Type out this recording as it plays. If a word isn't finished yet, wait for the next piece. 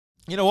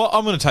You know what?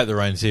 I'm going to take the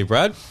reins here,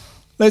 Brad.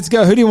 Let's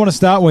go. Who do you want to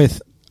start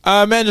with?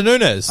 Amanda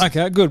Nunes.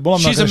 Okay, good. Well,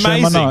 I'm She's not going to share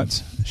my amazing.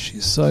 notes.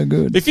 She's so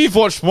good. If you've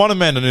watched one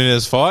Amanda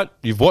Nunes fight,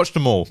 you've watched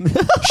them all.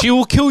 She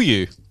will kill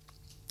you.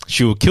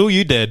 She will kill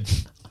you dead,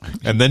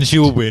 and then she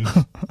will win.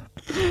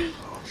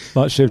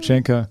 Like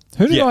Shevchenko.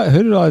 Who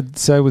did I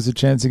say was a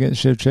chance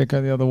against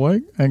Shevchenko the other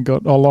week and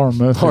got Lauren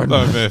Murphy? Oh,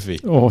 Murphy.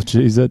 Oh,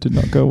 jeez, that did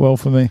not go well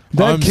for me.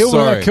 I'm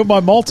sorry. That killed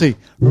my multi.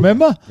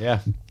 Remember? Yeah.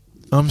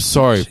 I'm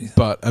sorry,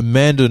 but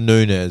Amanda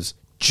Nunes,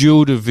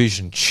 dual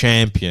division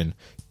champion,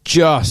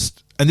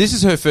 and this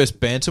is her first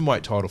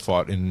bantamweight title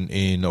fight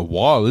in a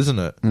while, isn't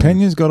it?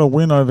 Pena's got a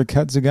win over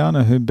Kat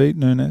Zagana, who beat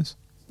Nunes.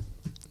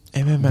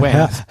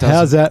 MMA.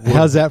 How's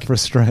that for a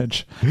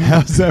stretch?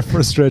 How's that for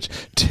a stretch?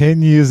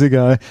 10 years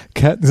ago,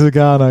 Kat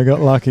Zagano got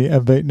lucky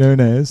and beat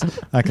Nunes.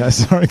 Okay,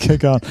 sorry,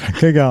 keep going.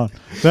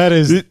 That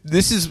is...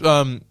 This is...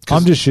 I'm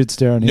just shit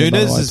staring here.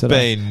 Nunes has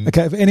been...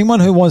 Okay, for anyone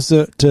who wants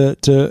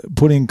to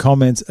put in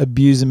comments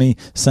abusing me,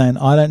 saying,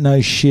 I don't know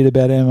shit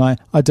about MMA,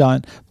 I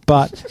don't.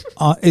 But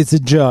it's a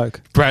joke.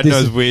 Brad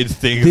knows weird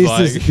things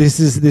this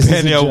is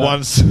Pena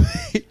once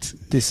sweet.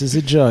 This is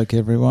a joke,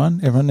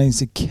 everyone. Everyone needs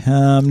to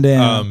calm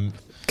down.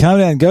 Calm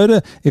down. Go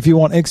to, if you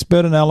want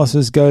expert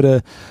analysis, go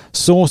to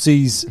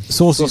Saucy's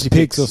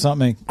Picks or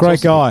something.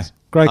 Great guy.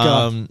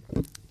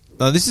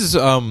 No, this is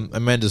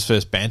Amanda's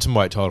first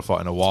bantamweight title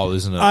fight in a while,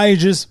 isn't it?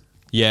 Ages.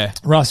 Yeah.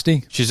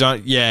 Rusty. She's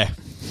on. Yeah.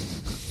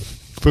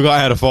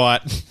 Forgot how to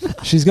fight.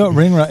 She's got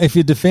ring rust. If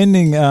you're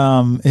defending the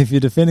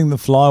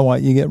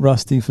flyweight, you get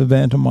Rusty for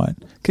bantamweight.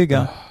 Keep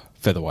going.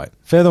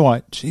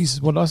 Featherweight.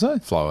 Jesus, what did I say?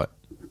 Flyweight.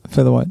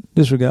 Featherweight.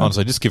 Disregard.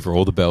 Honestly, just give her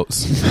all the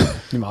belts.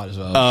 You might as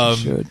well.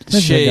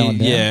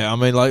 I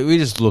mean, like, we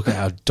just look at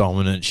how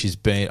dominant she's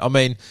been. I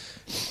mean,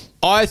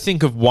 I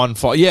think of one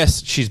fight.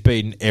 Yes, she's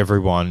beaten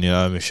everyone,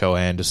 Michelle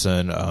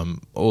Anderson,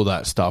 all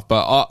that stuff.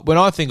 But when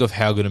I think of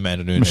how good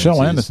Amanda Nunes is...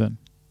 Michelle Anderson.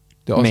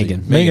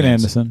 Megan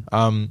Anderson.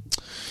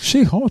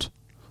 She hot?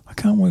 I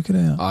can't work it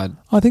out.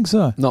 I think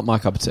so. Not my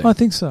cup of tea. I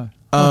think so.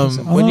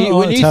 When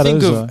you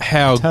think of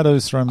how...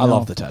 Tattoos throw me I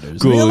love off. the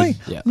tattoos. Good. Really?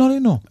 Yeah. Not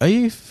in all. Are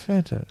you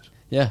fantastic?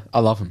 Yeah, I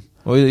love them.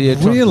 Well, yeah,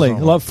 Really?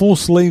 Like full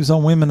sleeves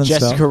on women and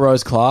Jessica stuff?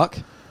 Rose Clark,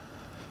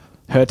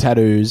 her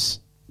tattoos,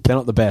 they're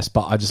not the best,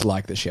 but I just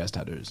like that she has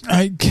tattoos.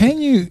 Hey, can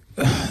you...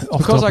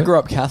 Because I grew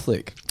up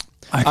Catholic.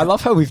 I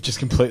love how we've just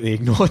completely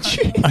ignored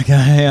you.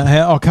 Okay,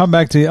 I'll come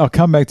back to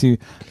you.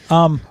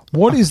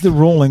 What is the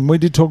ruling? We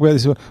did talk about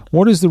this.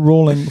 What is the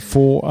ruling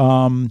for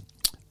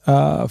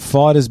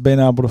fighters being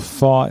able to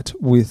fight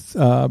with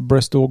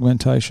breast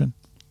augmentation?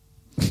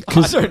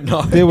 I don't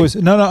know. There was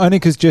only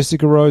because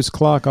Jessica Rose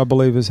Clark, I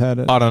believe, has had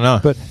it. I don't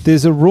know. But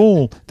there's a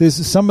rule. There's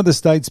some of the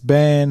states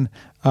ban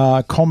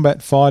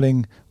combat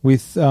fighting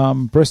with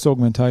breast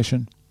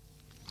augmentation.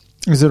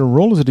 Is it a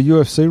rule? Is it a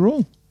UFC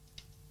rule?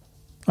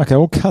 Okay,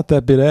 we'll cut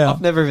that bit out.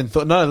 I've never even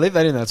thought. No, leave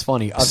that in. That's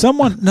funny.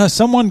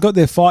 Someone got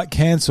their fight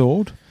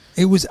cancelled.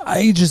 It was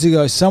ages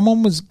ago.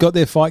 Someone got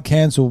their fight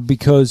cancelled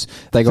because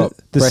they got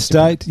the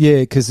state. Yeah,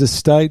 because the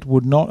state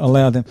would not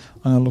allow them.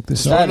 I'm going to look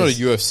this up. It's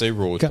not a UFC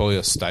rule. It's probably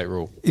a state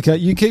rule. Okay,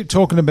 you keep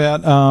talking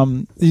about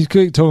Nunes,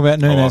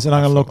 and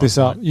I'm going to look this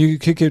up. You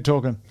keep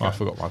talking. I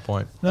forgot my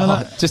point.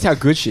 No. Just how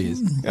good she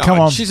is. Come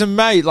on, she's a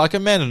mate. Like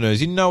Amanda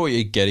Nunes, you know what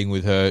you're getting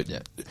with her.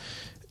 Yeah.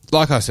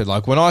 Like I said,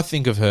 like when I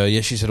think of her,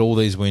 she's had all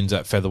these wins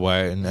at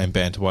featherweight and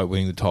bantamweight,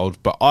 winning the titles.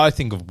 But I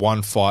think of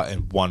one fight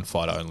and one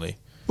fight only.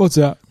 What's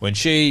that? When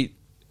she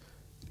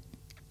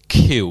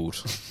killed,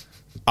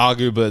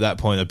 arguably at that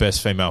point, the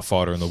best female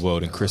fighter in the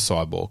world in Chris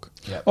Cyborg.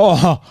 Yep.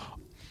 Oh,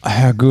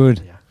 how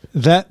good!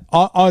 Yeah.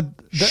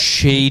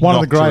 She one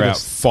of knocked the her out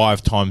greatest.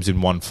 5 times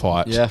in one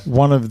fight. Yeah.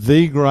 One of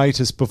the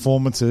greatest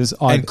performances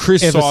I've And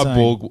Chris ever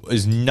Cyborg seen.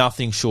 is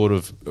nothing short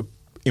of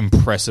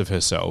impressive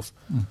herself.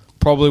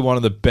 Probably one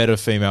of the better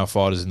female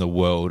fighters in the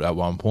world at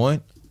one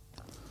point.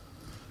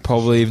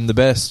 Probably even the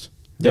best.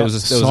 Yeah.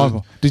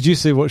 Did you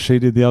see what she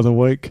did the other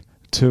week?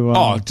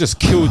 Just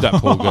killed that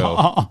poor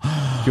girl.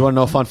 You want to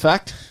know a fun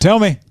fact? Tell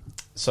me.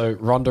 So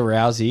Ronda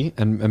Rousey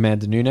and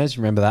Amanda Nunes,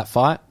 remember that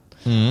fight?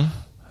 Mm.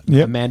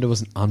 Yep. Amanda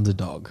was an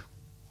underdog.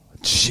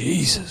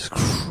 Jesus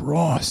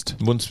Christ.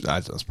 That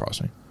doesn't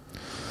surprise me.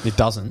 It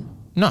doesn't.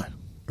 No.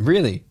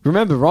 Really?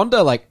 Remember,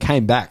 Ronda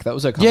came back. That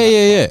was her comeback.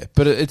 Yeah.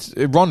 But it's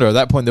Ronda, at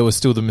that point, there was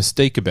still the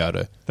mystique about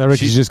her. They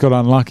reckon she just got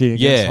unlucky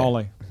against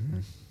Holly.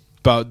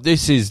 But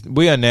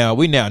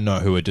we now know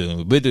who we're dealing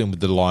with. We're dealing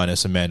with the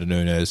lioness Amanda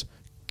Nunes.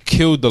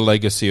 Killed the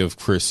legacy of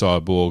Chris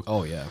Cyborg.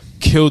 Oh, yeah.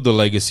 Killed the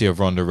legacy of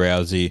Ronda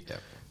Rousey. Yeah.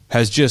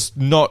 Has just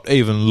not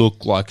even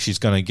looked like she's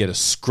going to get a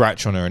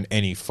scratch on her in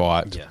any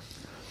fight. Yeah.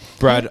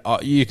 Brad,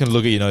 you can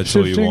look at your notes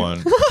all you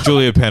want.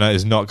 Julia Pena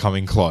is not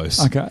coming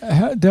close.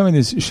 Okay, doing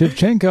this,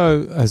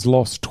 Shevchenko has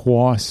lost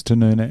twice to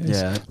Nunes.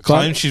 Yeah.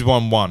 Claims she's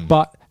won one.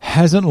 But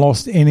hasn't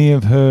lost any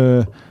of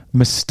her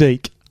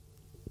mystique.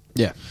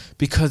 Yeah.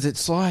 Because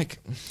it's like...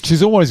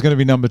 She's always going to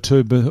be number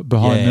 2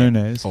 behind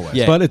Nunes. Always.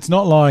 Yeah. But it's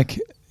not like...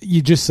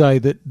 you just say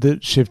that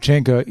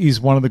Shevchenko is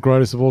one of the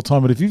greatest of all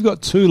time. But if you've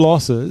got 2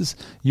 losses,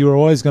 you're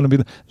always going to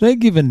be. They're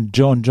giving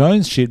John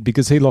Jones shit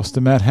because he lost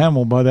to Matt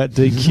Hamill by that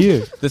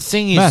DQ. The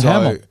thing is, Matt though,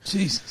 Hamill,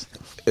 Jesus,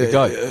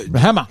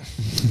 Hammer.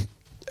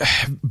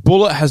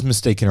 Bullet has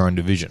Mystique in her own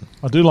division.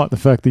 I do like the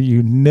fact that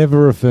you never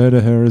refer to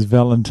her as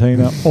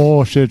Valentina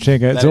or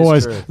Shevchenko. It's That is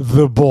always true.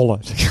 the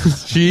Bullet.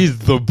 She's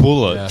the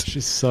Bullet. Yeah.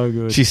 She's so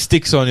good. She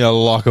sticks on you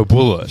like a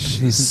bullet.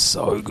 She's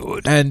so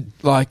good. And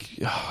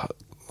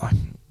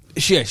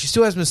she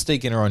still has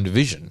Mystique in her own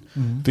division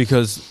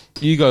because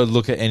you go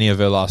look at any of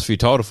her last few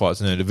title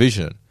fights in her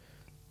division.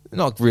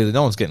 Not really.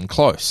 No one's getting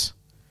close.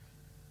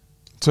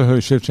 To who,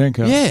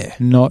 Shevchenko? Yeah.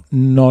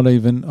 Not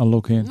even a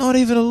look in. Not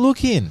even a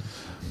look in.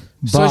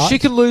 So But- she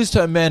can lose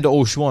to Amanda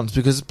all she wants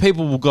because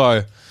people will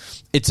go,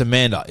 it's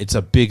Amanda. It's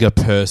a bigger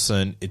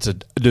person. It's a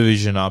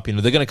division up. You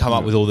know, they're going to come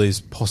up with all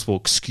these possible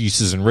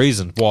excuses and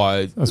reasons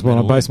why. That's what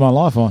I base my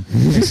life on.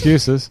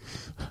 Excuses.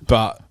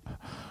 But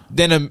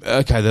then,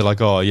 okay, they're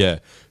like, oh, yeah,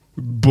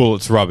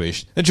 Bullet's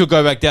rubbish. Then she'll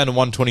go back down to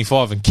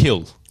 125 and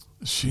kill.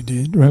 She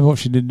did. Remember what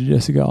she did to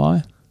Jessica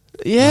Ai?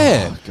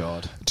 Yeah. Oh,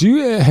 God.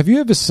 Have you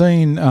ever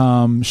seen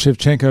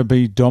Shevchenko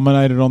be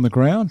dominated on the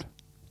ground?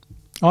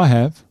 I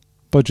have,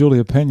 by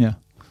Julia Pena.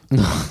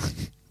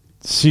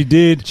 She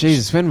did.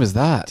 Jesus, when was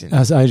that?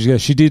 As ages ago,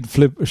 she did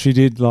flip. She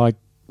did like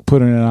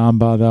put her in an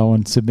armbar though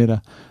and submit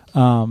her.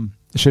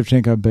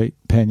 Shevchenko beat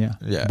Pena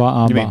Yeah. by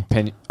armbar. You mean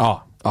Penny?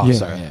 Oh, yeah.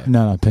 sorry. Yeah.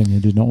 No, Pena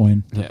did not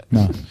win. Yeah.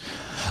 No.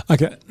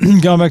 Okay,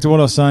 going back to what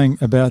I was saying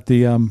about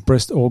the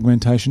breast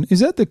augmentation.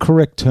 Is that the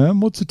correct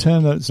term? What's the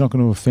term that it's not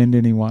going to offend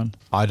anyone?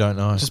 I don't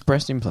know. Just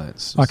breast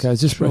implants. Okay,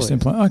 it's just breast Surely.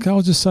 implant. Okay,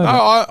 I'll just say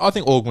that. I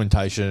think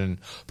augmentation,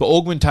 but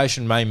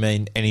augmentation may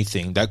mean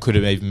anything. That could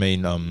have even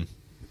mean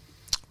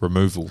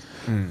removal.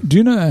 Do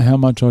you know how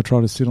much I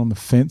try to sit on the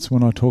fence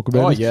when I talk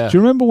about Oh, this? yeah. Do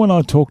you remember when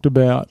I talked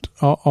about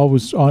I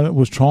was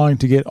trying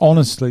to get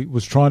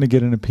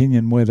an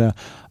opinion whether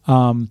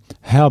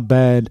how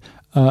bad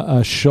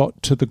a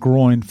shot to the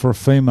groin for a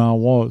female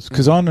was,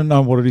 because I don't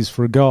know what it is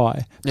for a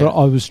guy, but Yeah.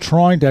 I was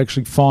trying to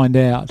actually find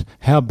out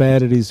how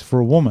bad it is for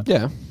a woman.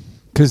 Yeah.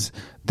 Because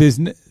there's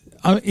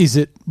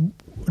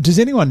does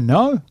anyone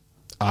know?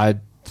 I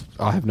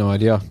have no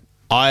idea.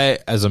 I,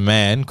 as a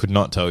man, could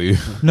not tell you.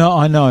 No,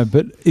 I know,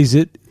 but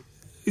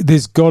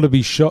there's got to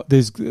be shot.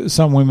 There's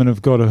some women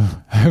have got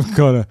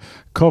to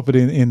cop it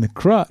in the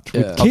crutch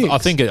with Yeah. kicks.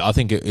 I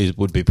think it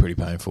would be pretty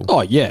painful.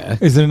 Oh, yeah.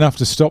 Is it enough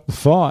to stop the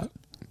fight?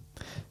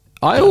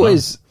 I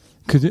always...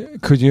 Could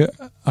you?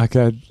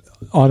 Okay,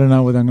 I don't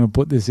know whether I'm going to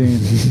put this in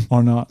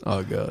or not.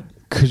 Oh, God.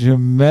 Could you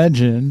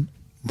imagine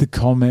the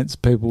comments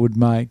people would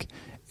make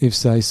if,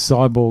 say,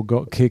 Cyborg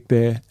got kicked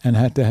there and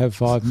had to have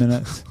 5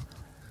 minutes?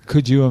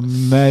 Could you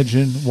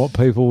imagine what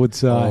people would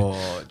say?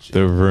 Oh, gee.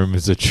 The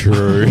rumors are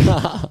true.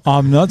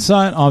 I'm not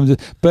saying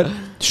but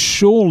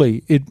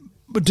surely it.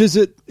 But is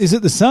it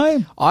the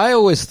same? I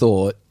always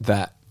thought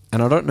that,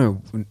 and I don't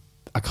know,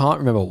 I can't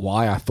remember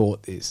why I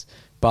thought this,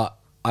 but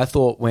I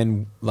thought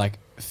when like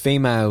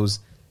females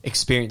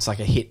experience like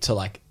a hit to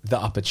like the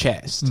upper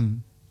chest,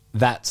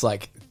 that's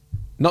like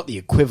not the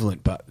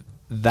equivalent, but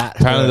that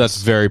Apparently, hurts.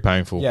 that's very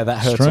painful. Yeah, that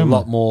hurts Extremely. a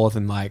lot more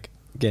than like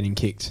getting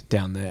kicked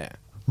down there.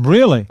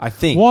 Really? I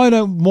think. Why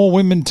don't more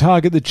women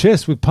target the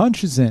chest with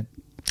punches then?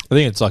 I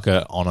think it's like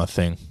a honor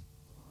thing.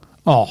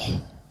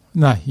 Oh,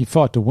 no, you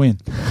fight to win.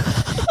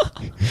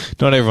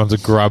 Not everyone's a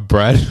grub,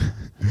 Brad.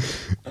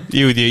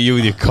 you with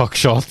your cock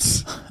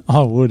shots.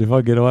 I would if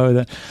I get away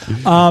with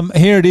that.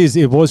 Here it is.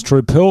 It was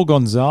true. Pearl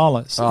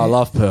Gonzalez. Oh, I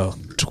love Pearl.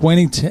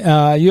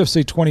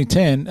 UFC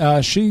 2010.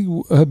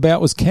 Her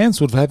bout was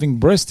cancelled for having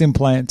breast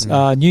implants.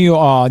 New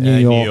York. New Yeah,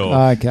 York. New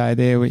York. Okay,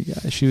 there we go.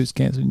 She was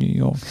cancelled in New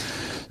York.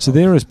 So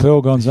there is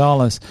Pearl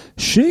Gonzalez.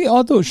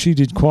 I thought she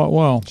did quite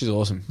well. She's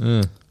awesome.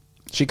 Mm.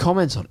 She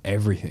comments on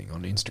everything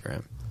on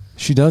Instagram.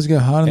 She does go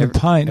hard in the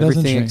paint, doesn't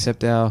everything she?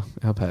 except our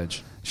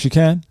page. She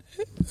can.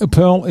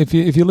 Pearl, if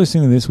you're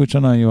listening to this, which I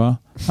know you are,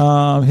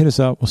 hit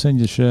us up. We'll send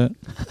you a shirt.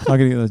 I got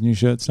to get those new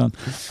shirts done.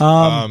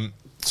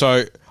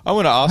 So I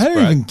want to ask How do you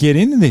Brad, even get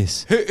into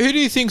this? who do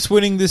you think's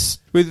winning this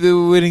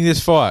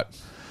fight?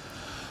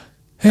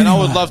 And I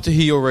would Anyway. love to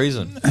hear your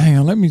reason. Hang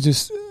on, let me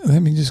just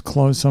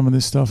close some of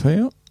this stuff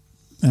here,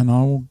 and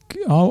I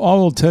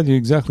will tell you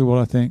exactly what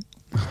I think.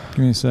 Give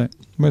me a sec.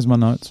 Where's my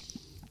notes?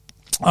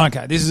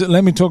 Okay,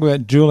 let me talk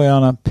about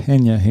Juliana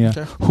Pena here.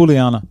 Okay.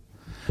 Juliana.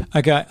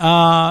 Okay,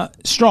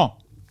 strong.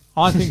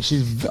 I think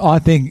she's. I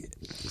think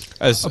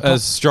As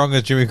strong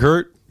as Jimmy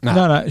Crute?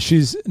 no.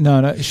 She's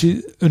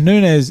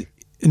Nunes.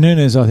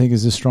 Nunes, I think,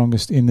 is the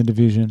strongest in the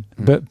division.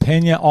 But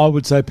Pena, I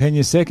would say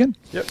Pena second.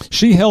 Yep.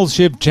 She held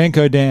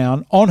Shevchenko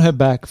down on her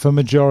back for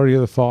majority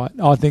of the fight.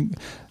 I think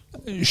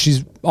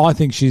she's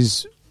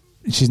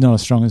not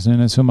as strong as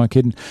Nunes. Who am I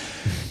kidding?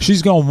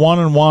 She's gone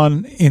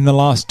 1-1 in the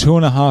last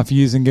 2.5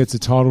 years and gets a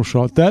title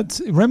shot.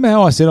 Remember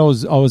how I said I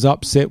was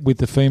upset with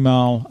the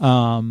female,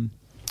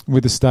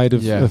 with the state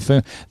of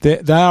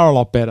they are a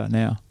lot better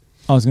now.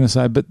 I was going to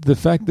say, but the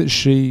fact that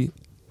she's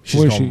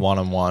She's gone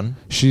 1-1.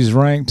 She's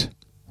ranked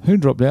Who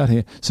dropped out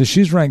here? So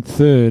she's ranked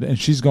third, and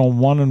she's gone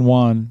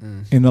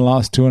 1-1 in the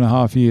last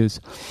 2.5 years.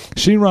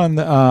 She run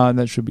the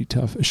that should be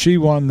tough. She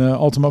won the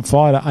Ultimate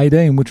Fighter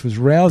 18, which was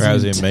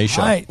Rousey and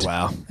Misha. Tate.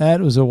 Wow.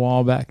 That was a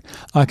while back.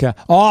 Okay.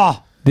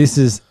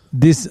 This.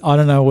 I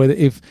don't know whether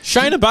if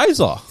Shayna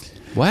Baszler.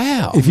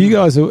 Wow. if you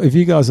guys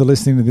are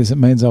listening to this, it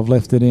means I've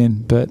left it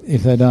in. But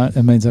if they don't,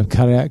 it means I've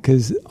cut it out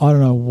because I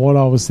don't know what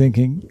I was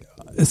thinking.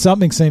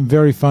 Something seemed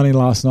very funny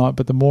last night,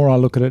 but the more I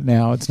look at it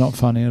now, it's not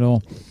funny at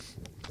all.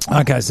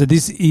 Okay, so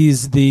this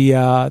is the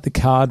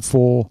card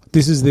for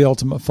this is the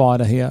Ultimate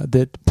Fighter here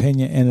that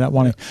Pena ended up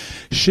winning.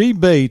 She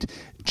beat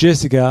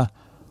Jessica.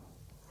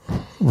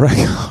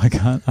 I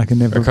can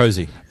never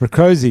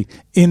Rakoczy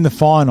in the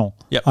final.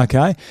 Yep.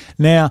 Okay.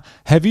 Now,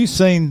 have you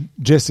seen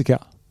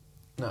Jessica?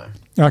 No.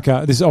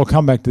 Okay, I'll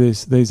come back to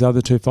these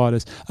other two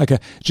fighters. Okay,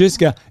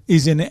 Jessica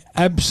is an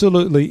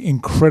absolutely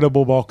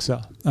incredible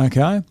boxer.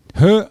 Okay,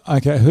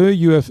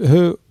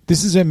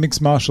 this is her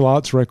mixed martial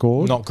arts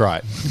record. Not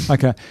great.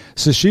 Okay,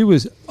 so she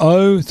was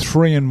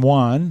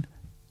 0-3-1,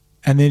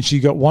 and then she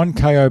got one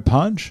KO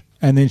punch,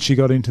 and then she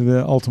got into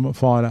the Ultimate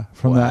Fighter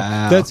from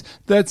that.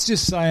 That's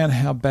just saying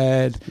how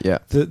bad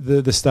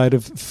the state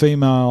of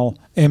female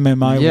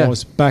MMA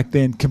was back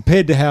then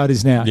compared to how it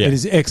is now. Yeah. It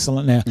is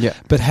excellent now. Yeah.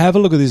 But have a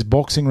look at this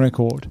boxing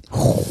record.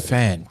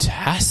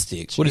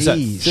 Fantastic. What is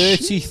Jeez. that?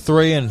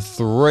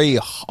 33-3.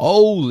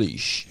 Holy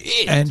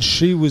shit. And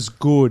she was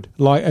good,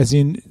 like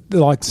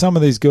some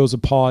of these girls are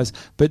pies,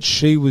 but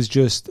she was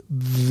just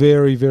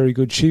very, very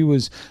good. She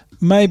was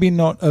maybe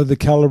not of the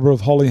caliber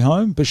of Holly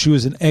Holm, but she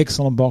was an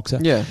excellent boxer.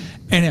 Yeah.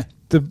 And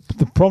the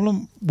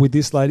problem with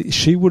this lady,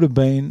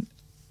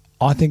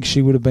 I think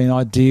she would have been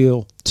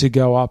ideal to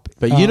go up.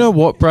 But you know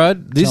what,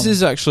 Brad? This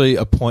is actually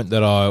a point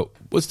that I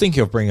was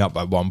thinking of bringing up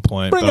at one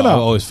point. Bring but it I up.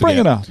 always forget. Bring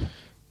it up.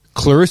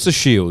 Clarissa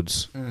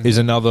Shields is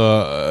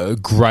another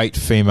great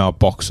female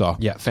boxer.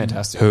 Yeah,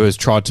 fantastic. Who has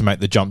tried to make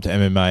the jump to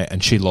MMA,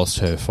 and she lost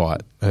her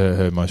fight.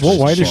 Her most What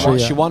recent weight is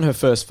fight. she? She won her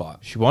first fight.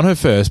 She won her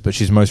first, but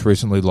she's most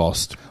recently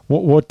lost.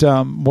 What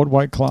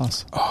weight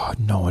class? Oh,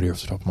 no idea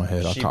off the top of my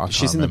head. I can't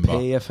She's remember. in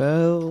the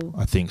PFL.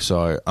 I think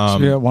so.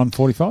 She at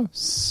 145.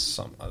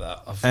 Something like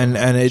that.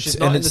 And she's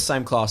not in the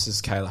same class as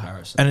Kayla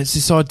Harrison. And it's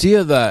this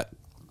idea that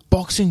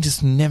boxing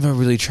just never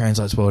really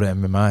translates well to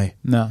MMA.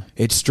 No.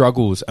 It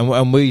struggles.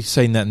 And we've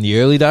seen that in the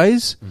early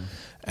days.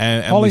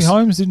 And Holly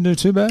Holmes didn't do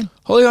too bad.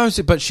 Holly Holmes,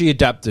 but she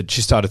adapted.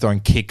 She started throwing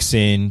kicks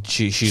in.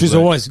 She's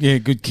always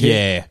good kick.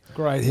 Yeah.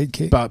 Great head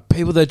kick. But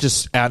people that are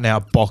just out and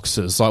out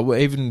boxers, like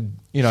even,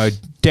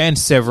 Dan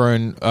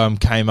Severin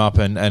came up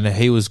and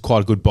he was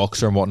quite a good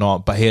boxer and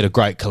whatnot, but he had a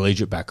great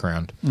collegiate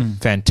background.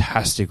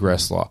 Fantastic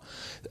wrestler.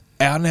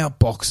 Out and out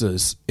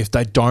boxers, if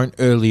they don't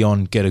early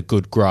on get a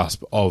good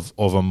grasp of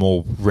a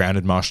more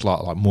rounded martial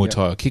art like Muay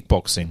Thai or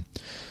kickboxing,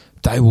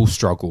 they will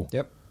struggle.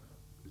 Yep.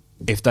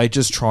 If they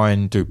just try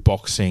and do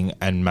boxing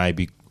and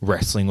maybe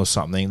wrestling or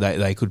something,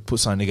 they could put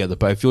something together.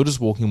 But if you're just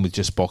walking with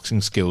just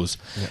boxing skills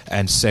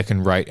and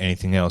second rate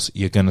anything else,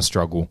 you're going to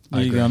struggle.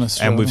 You're going to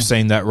struggle. And we've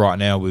seen that right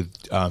now with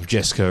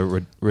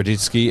Jessica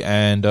Raditsky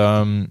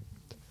and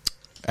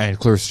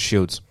Clarissa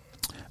Shields.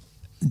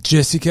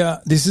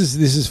 Jessica, this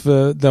is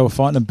for they were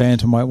fighting a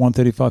bantamweight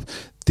 135.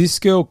 This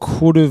girl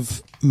could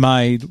have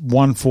made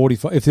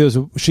 145 if there was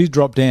she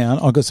dropped down.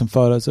 I've got some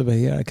photos of her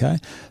here. Okay,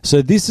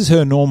 so this is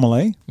her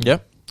normally.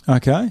 Yep.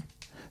 Okay,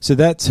 so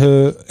that's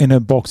her in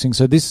her boxing.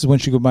 So this is when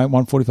she could make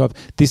 145.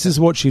 This is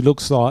what she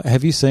looks like.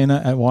 Have you seen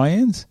her at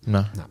weigh-ins?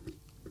 No.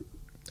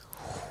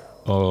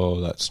 Oh,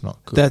 that's not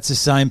good. That's the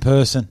same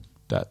person.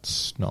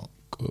 That's not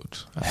good.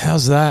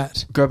 How's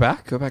that? Go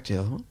back to the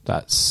other one.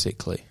 That's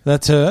sickly.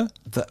 That's her.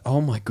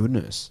 Oh my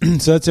goodness.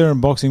 So that's her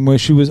in boxing where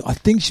she was, I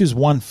think she was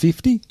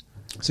 150.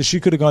 So she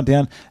could have gone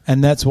down,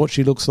 and that's what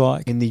she looks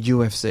like. In the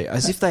UFC.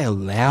 As if they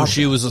allow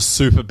She was a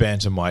super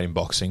bantamweight in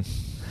boxing.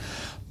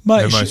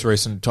 Mate, Her most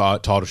recent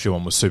title she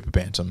won was super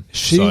bantam.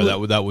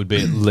 That would be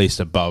at least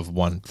above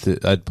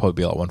that'd probably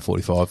be like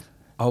 145.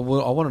 I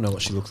want to know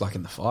what she looked like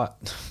in the fight.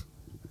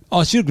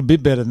 Oh, she looked a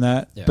bit better than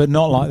that, but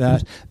not like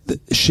that.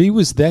 She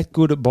was that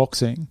good at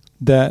boxing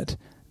that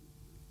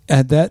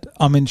at that,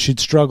 I mean, she'd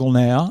struggle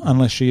now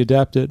unless she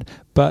adapted,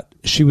 but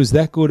she was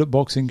that good at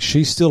boxing.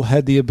 She still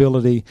had the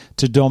ability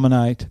to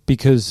dominate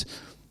because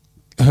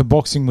her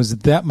boxing was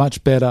that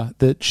much better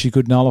that she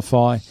could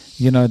nullify,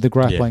 the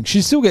grappling. Yeah.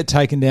 She'd still get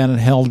taken down and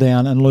held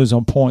down and lose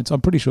on points.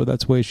 I'm pretty sure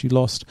that's where she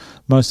lost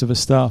most of her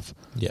stuff.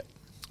 Yeah.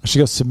 She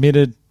got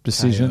submitted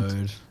decisions.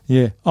 KO'd.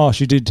 Yeah. Oh,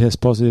 she did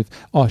test positive.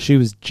 Oh, she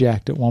was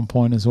jacked at one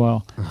point as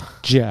well.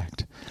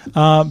 Jacked.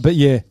 But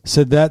yeah,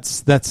 so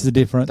that's the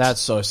difference.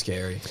 That's so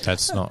scary.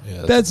 That's not.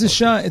 Yeah, That's a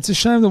shame. It's a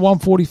shame the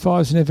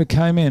 145s never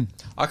came in.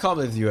 I can't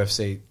believe the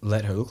UFC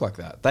let her look like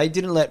that. They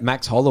didn't let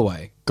Max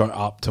Holloway go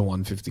up to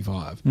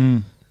 155.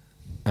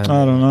 I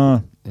don't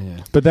know.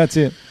 Yeah. But that's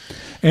it.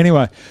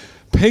 Anyway,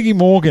 Peggy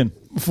Morgan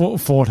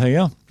fought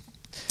here.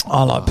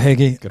 I like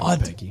Peggy. Good old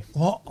Peggy.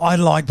 Well, I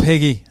like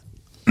Peggy.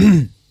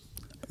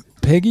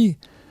 Peggy,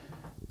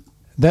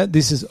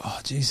 this is, oh,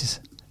 Jesus.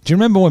 Do you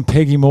remember when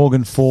Peggy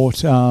Morgan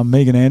fought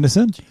Megan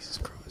Anderson? Jesus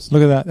Christ.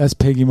 Look at that. That's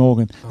Peggy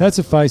Morgan. That's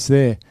a face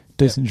there.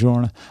 Decent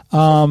genre.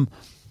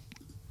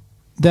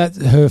 That's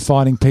her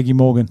fighting Peggy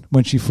Morgan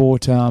when she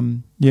fought,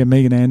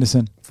 Megan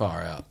Anderson.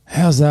 Far out.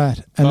 How's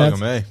that? And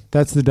Me.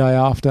 that's the day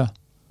after.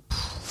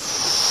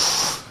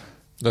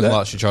 Looking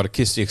like she tried to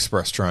kiss the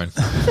express train.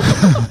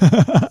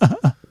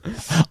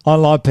 I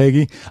like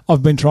Peggy.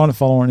 I've been trying to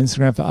follow her on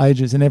Instagram for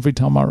ages, and every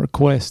time I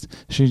request,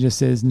 she just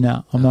says,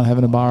 "No, I'm not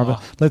having a bar of it."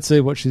 Let's see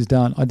what she's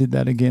done. I did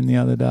that again the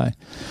other day.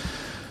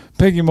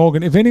 Peggy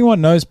Morgan. If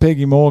anyone knows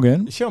Peggy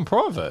Morgan, Is she on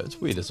private?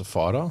 It's weird as a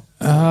fighter.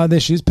 there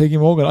she is, Peggy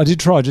Morgan. I did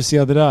try just the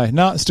other day.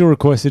 No, still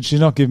requested. She's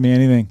not giving me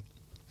anything.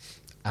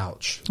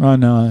 Ouch. I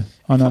know.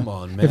 Come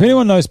on, man. If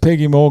anyone knows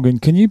Peggy Morgan,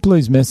 can you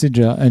please message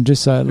her and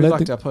just say, Who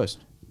liked our post?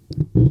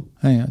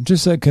 hang on,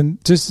 just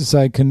to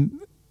say,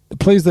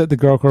 please let the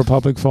Goroka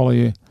Republic follow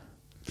you,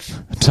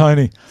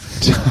 Tony.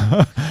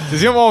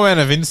 Does your old man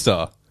have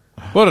Insta?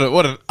 What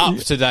an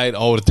up-to-date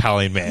old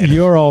Italian man.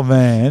 Your old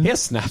man. He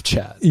has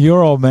Snapchat.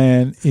 Your old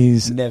man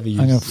is Never I'm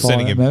gonna used follow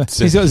sending him, him- man.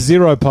 He's got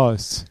 0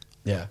 posts.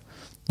 Yeah.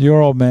 Your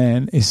old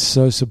man is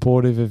so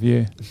supportive of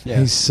you.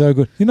 Yeah. He's so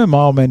good. You know, my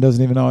old man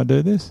doesn't even know I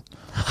do this.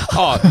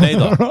 Oh,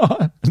 neither.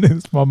 Right?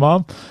 It's my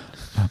mum.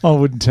 I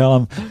wouldn't tell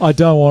him. I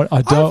don't.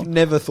 I've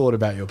never thought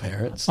about your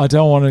parents. I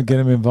don't want to get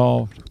him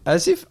involved.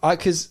 As if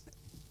because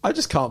I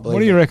just can't believe What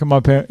do you it. reckon,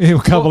 my parents? You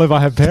can't believe I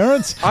have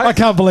parents. I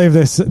can't believe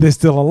they're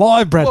still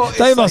alive, Brad. Well, it's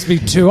they like- must be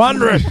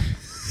 200.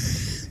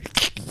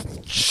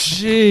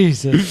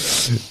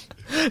 Jesus.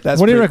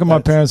 What do you reckon my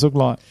parents look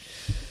like?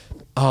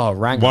 Oh,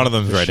 rank. One of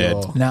them's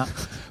redhead. Nah.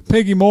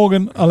 Peggy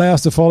Morgan, allow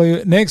us to follow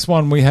you. Next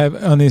one we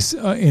have on this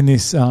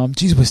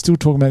geez, we're still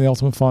talking about the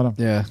Ultimate Fighter.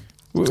 Yeah.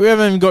 We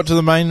haven't even got to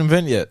the main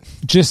event yet.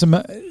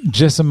 Jessamine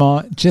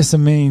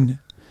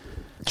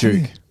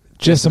Duke.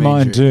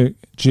 Jessamine Duke.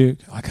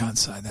 I can't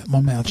say that. My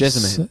mouth.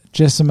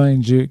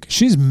 Jessamine Duke.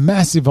 She's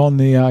massive on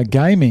the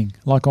gaming,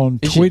 like on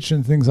Is Twitch she?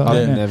 and things like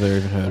I've that. never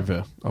even heard of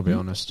her. I'll be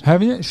honest.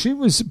 Haven't you? She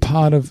was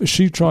part of.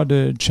 She tried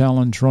to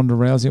challenge Ronda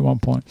Rousey at one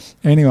point.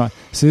 Anyway,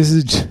 so this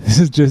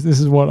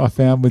is what I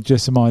found with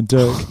Jessamine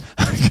Duke.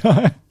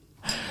 Okay.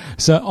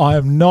 So I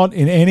am not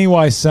in any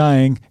way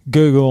saying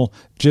Google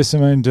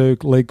Jessamine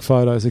Duke leak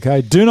photos.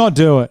 Okay, do not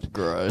do it.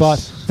 Gross.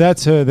 But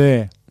that's her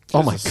there.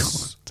 Oh my god.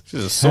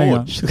 She's a Hang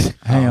on. sword.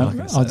 Hang I'm on. not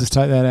gonna I'll say just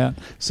take that out.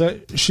 So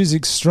she's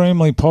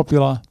extremely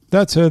popular.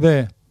 That's her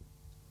there.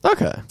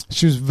 Okay.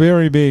 She was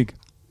very big.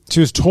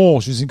 She was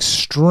tall. She's an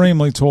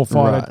extremely tall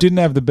fighter. Right. Didn't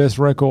have the best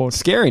record.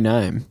 Scary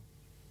name.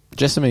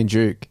 Jessamine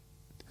Duke.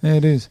 Yeah,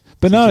 it is.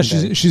 But no,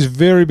 she's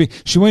very big.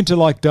 She went to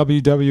like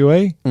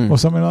WWE or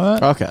something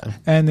like that. Okay.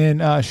 And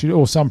then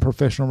or some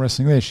professional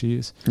wrestling. There she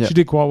is. Yep. She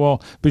did quite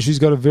well. But she's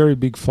got a very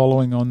big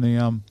following on the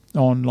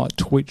on like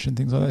Twitch and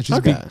things like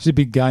that. She's a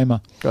big gamer.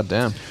 God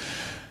damn.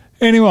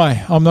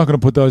 Anyway, I'm not going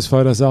to put those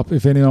photos up.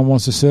 If anyone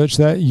wants to search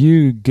that,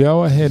 you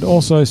go ahead.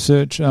 Also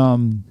search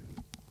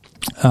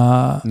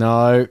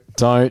No,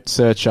 don't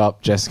search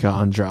up Jessica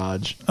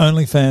Andrade.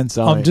 OnlyFans.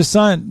 Don't. I'm just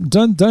saying,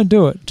 don't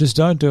do it. Just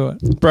don't do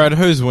it. Brad,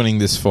 who's winning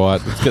this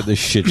fight? Let's get this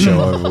shit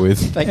show over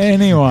with.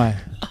 Anyway,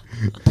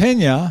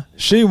 Pena,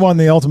 she won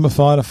the Ultimate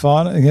Fighter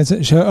fight against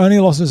it. Her only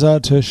losses are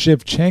to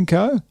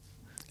Shevchenko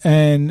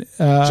and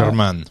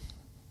German.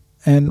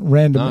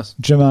 random Nice.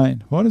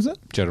 Jermaine. What is it?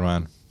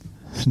 German.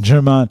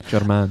 Germain.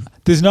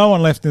 There's no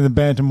one left in the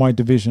bantamweight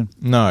division.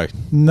 No.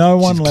 No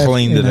one She's left.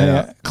 cleaned in it her,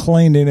 out.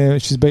 Cleaned it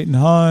out. She's beaten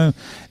home.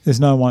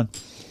 There's no one.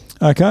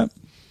 Okay.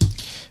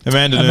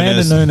 Amanda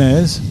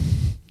Nunes.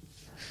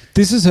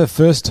 This is her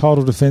first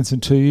title defense in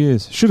 2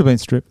 years. Should have been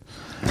stripped.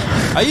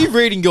 Are you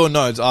reading your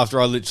notes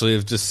after I literally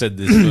have just said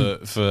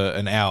this for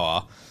an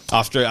hour?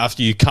 After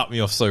you cut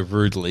me off so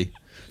rudely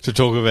to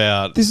talk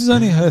about... This is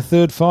only her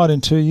third fight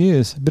in 2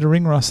 years. A bit of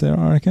ring rust there,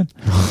 I reckon.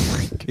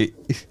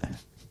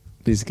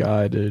 This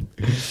guy, dude.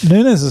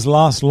 Nunes'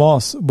 last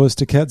loss was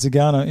to Kat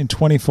Zingano in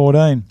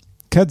 2014.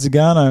 Kat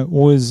Zingano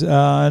was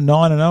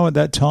 9-0 at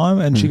that time,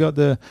 and she got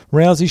the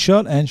Rousey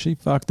shot, and she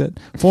fucked it.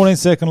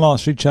 14-second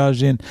loss. She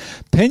charged in.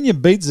 Pena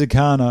beat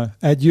Zingano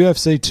at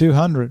UFC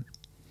 200.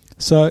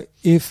 So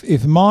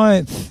if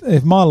my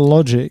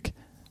logic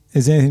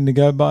is anything to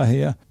go by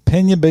here,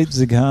 Pena beat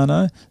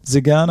Zingano.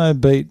 Zingano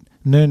beat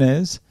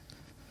Nunes.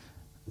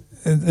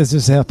 That's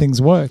just how things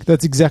work.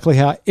 That's exactly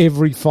how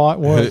every fight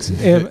works.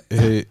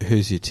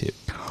 Who's your tip?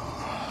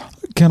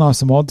 Can I have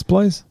some odds,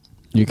 please?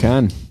 You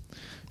can.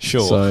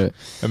 Sure. So,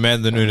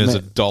 Amanda Nunes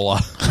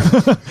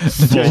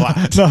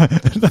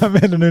 $1. No,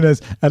 Amanda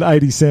Nunes at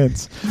 80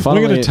 cents.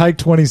 Funnily- We're going to take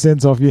 20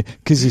 cents off you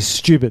because you're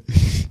stupid.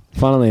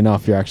 funnily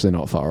enough, you're actually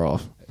not far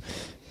off.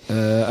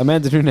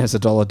 Amanda Nunes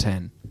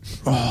 $1.10.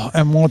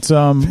 And what's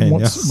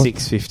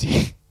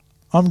 $6.50.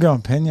 I'm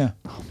going Pena.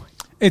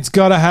 It's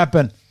got to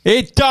happen.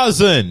 It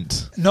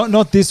doesn't.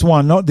 Not this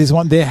one. Not this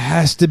one. There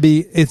has to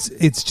be. It's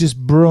just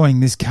brewing.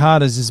 This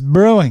card is just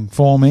brewing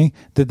for me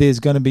that there's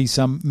going to be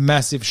some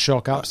massive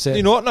shock upset.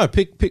 You know what? No,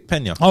 pick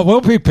Pena. I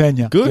will pick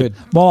Pena. Good.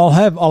 Well,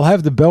 I'll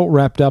have the belt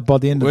wrapped up by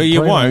the end of Well, the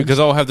you prelims. won't because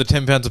I'll have the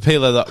 10 pounds of pea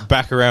leather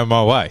back around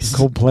my waist. It's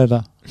called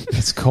pleather.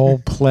 It's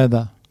called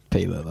pleather.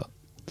 Pea leather.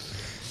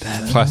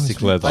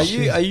 Plastic leather.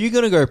 Are you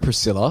going to go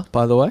Priscilla,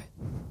 by the way?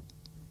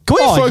 Can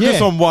we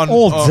focus on one?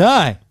 all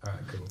day?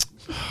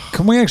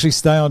 Can we actually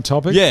stay on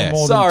topic? Yeah. For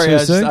more Sorry, than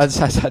I 2 just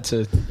seconds? had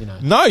to, you know.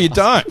 No, you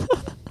don't.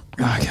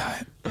 Okay.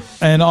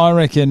 And I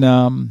reckon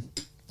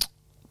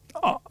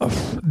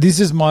this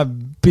is my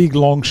big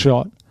long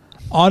shot.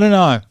 I don't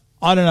know.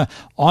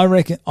 I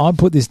reckon I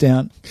put this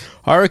down.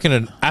 I reckon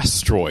an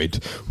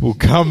asteroid will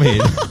come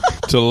in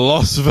to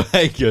Las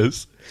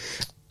Vegas,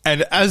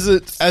 and as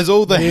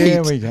all the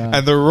There heat we go.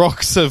 and the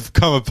rocks have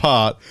come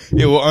apart,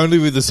 it will only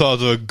be the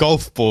size of a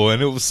golf ball,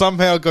 and it will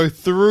somehow go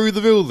through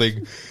the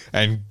building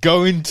and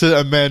go into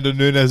Amanda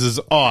Nunes's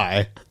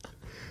eye,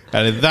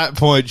 and at that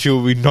point she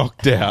will be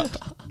knocked out,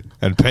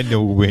 and Pena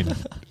will win.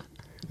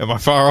 Am I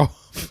far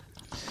off?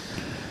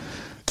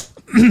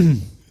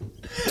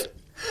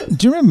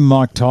 Do you remember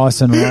Mike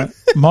Tyson, right?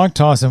 Mike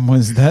Tyson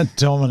was that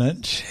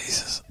dominant.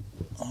 Jesus.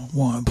 I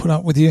won't put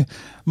up with you.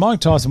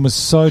 Mike Tyson was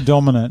so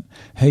dominant.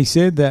 He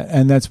said that,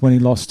 and that's when he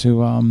lost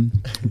to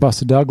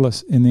Buster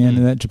Douglas in the end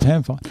of that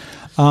Japan fight.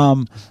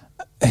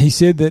 He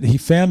said that he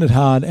found it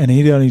hard, and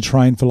he'd only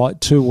trained for like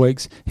 2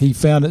 weeks. He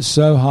found it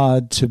so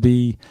hard to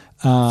be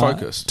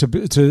Focused.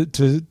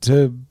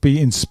 to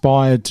be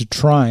inspired to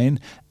train,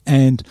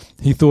 and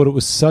he thought it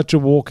was such a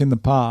walk in the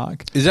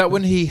park. Is that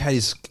when he had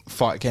his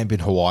fight camp in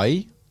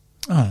Hawaii?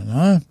 I don't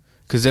know.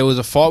 Because there was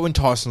a fight when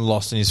Tyson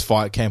lost and his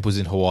fight camp was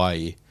in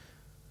Hawaii.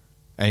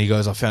 And he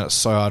goes, I found it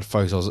so hard to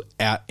focus. I was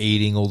out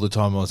eating all the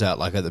time. I was out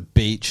like at the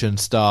beach and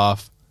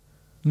stuff.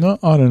 No,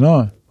 I don't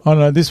know.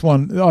 This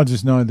one, I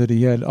just know that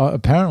he had,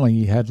 apparently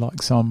he had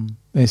like some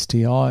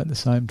STI at the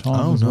same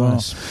time as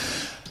well.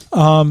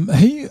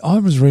 I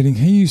was reading,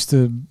 he used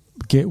to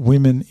get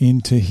women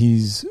into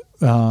his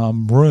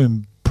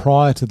room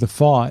prior to the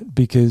fight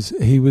because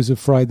he was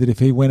afraid that if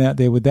he went out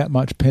there with that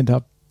much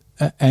pent-up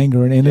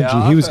anger and energy,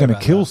 Yeah, he I've was heard going to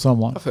about kill that.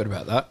 someone. I've heard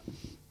about that.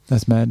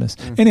 That's madness.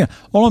 Anyway,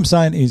 all I'm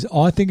saying is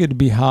I think it'd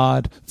be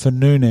hard for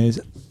Nunes.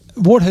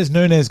 What has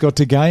Nunes got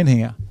to gain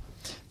here?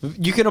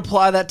 You can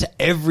apply that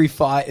to every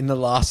fight in the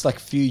last like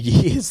few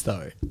years,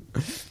 though.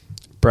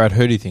 Brad,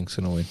 who do you think's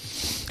going to win?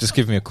 Just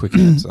give me a quick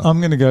answer. I'm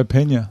going to go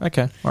Pena.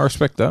 Okay, I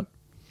respect that.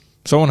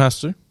 Someone has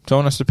to.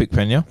 Someone has to pick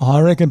Pena.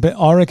 I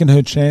reckon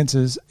her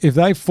chances, if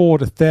they fought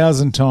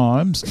 1,000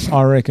 times,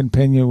 I reckon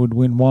Pena would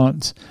win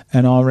once,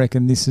 and I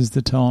reckon this is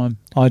the time.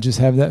 I just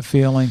have that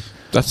feeling.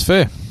 That's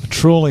fair. I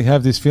truly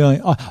have this feeling.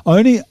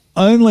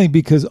 Only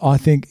because I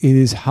think it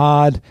is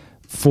hard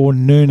for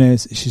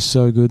Nunes. She's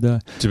so good though.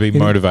 To be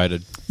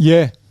motivated.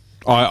 Yeah.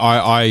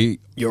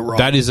 You're right.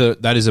 That is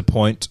a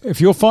point.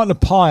 If you're fighting a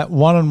pie at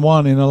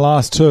 1-1 in the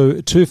last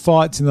two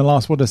fights in the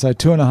last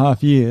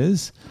 2.5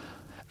 years.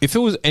 If it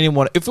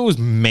was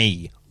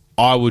me,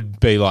 I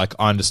would be like,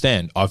 I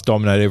understand. I've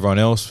dominated everyone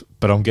else,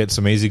 but I'm getting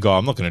some easy guy.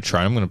 I'm not going to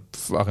train. I'm going to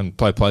fucking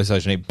play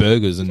PlayStation, eat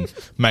burgers, and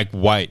make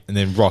weight, and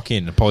then rock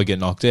in and probably get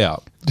knocked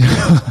out.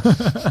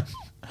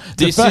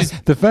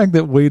 The fact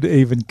that we'd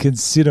even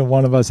consider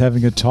one of us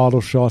having a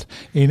title shot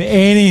in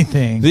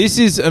anything. This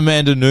is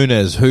Amanda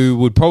Nunes, who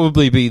would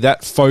probably be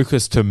that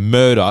focused to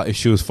murder if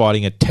she was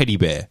fighting a teddy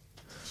bear.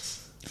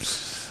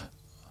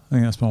 I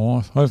think that's my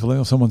wife, hopefully,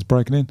 or someone's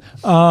breaking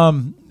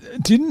in.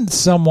 Didn't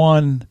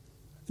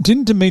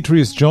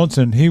Demetrius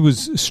Johnson, he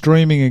was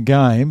streaming a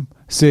game,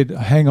 said,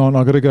 hang on,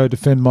 I've got to go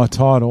defend my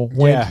title,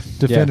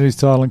 defended his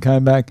title and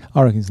came back.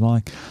 I reckon he's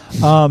lying.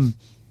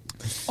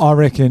 I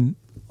reckon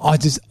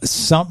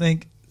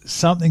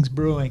something's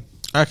brewing.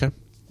 Okay.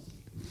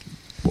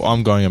 Well,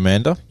 I'm going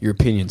Amanda. Your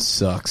opinion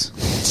sucks.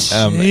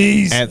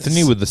 Jesus.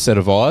 Anthony with the set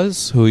of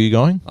eyes. Who are you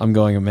going? I'm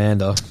going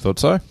Amanda. Thought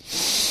so.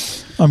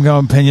 I'm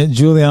going Pena.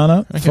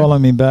 Juliana, follow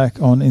me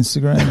back on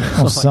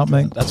Instagram or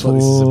something. God, that's what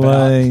this is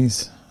about.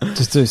 Please.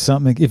 Just do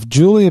something. If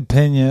Julia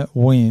Pena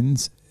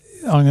wins,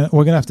 we're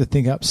going to have to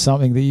think up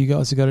something that you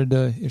guys have got to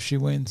do if she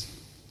wins.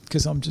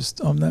 Because I'm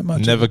that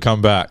much. Never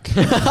come back.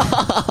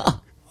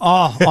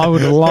 Oh, I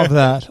would love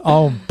that.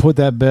 I'll put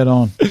that bet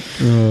on.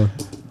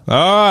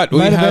 All right, we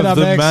Main event have up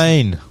the next.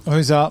 main.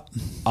 Who's up?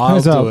 I'll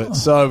Who's do up? it.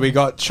 So we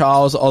got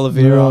Charles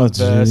Oliveira Oh,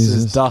 versus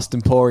Jesus.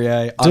 Dustin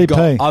Poirier.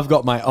 DP. I've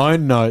got my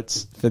own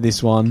notes for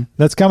this one.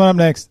 That's coming up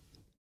next.